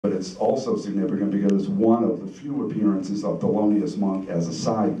it's also significant because it's one of the few appearances of Thelonious Monk as a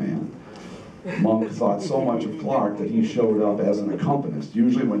sideman. Monk thought so much of Clark that he showed up as an accompanist.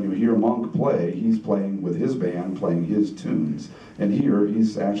 Usually when you hear Monk play, he's playing with his band, playing his tunes. And here,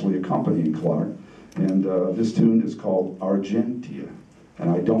 he's actually accompanying Clark. And this tune is called Argentia.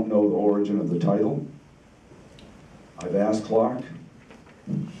 And I don't know the origin of the title. I've asked Clark,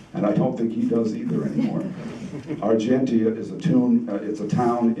 and I don't think he does either anymore. Argentia is a tune, it's a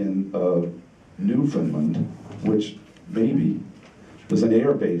town in Newfoundland, which maybe, there's an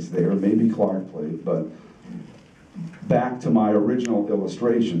air base there, maybe Clark played, but back to my original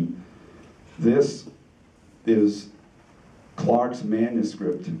illustration, this is Clark's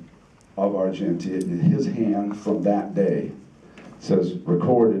manuscript of Argentia in his hand from that day. It says,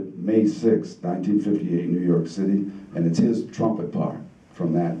 recorded May 6, 1958, New York City, and it's his trumpet part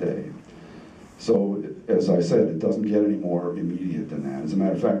from that day. So, as I said, it doesn't get any more immediate than that. As a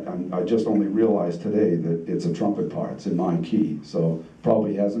matter of fact, I just only realized today that it's a trumpet part. It's in my key, so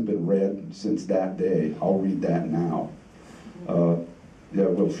probably hasn't been read since that day. I'll read that now. Yeah,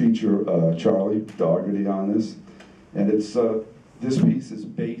 we'll feature Charlie Dougherty on this, and it's this piece is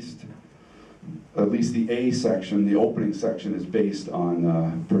based, at least the A section, the opening section is based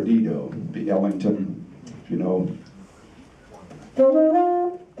on Perdido, the Ellington, if you know.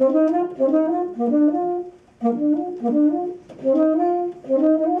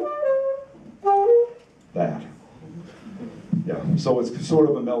 That. Yeah, so it's sort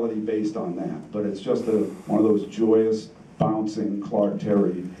of a melody based on that, but it's just one of those joyous, bouncing Clark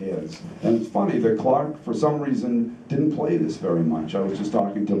Terry heads. And it's funny that Clark, for some reason, didn't play this very much. I was just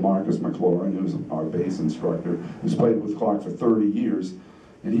talking to Marcus McLaurin, who's our bass instructor, who's played with Clark for 30 years,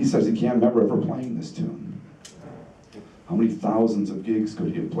 and he says he can't remember ever playing this tune. How many thousands of gigs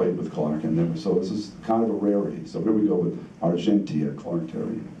could he have played with Clark? And so this is kind of a rarity. So here we go with Argentia, Clark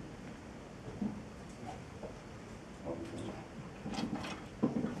Terry.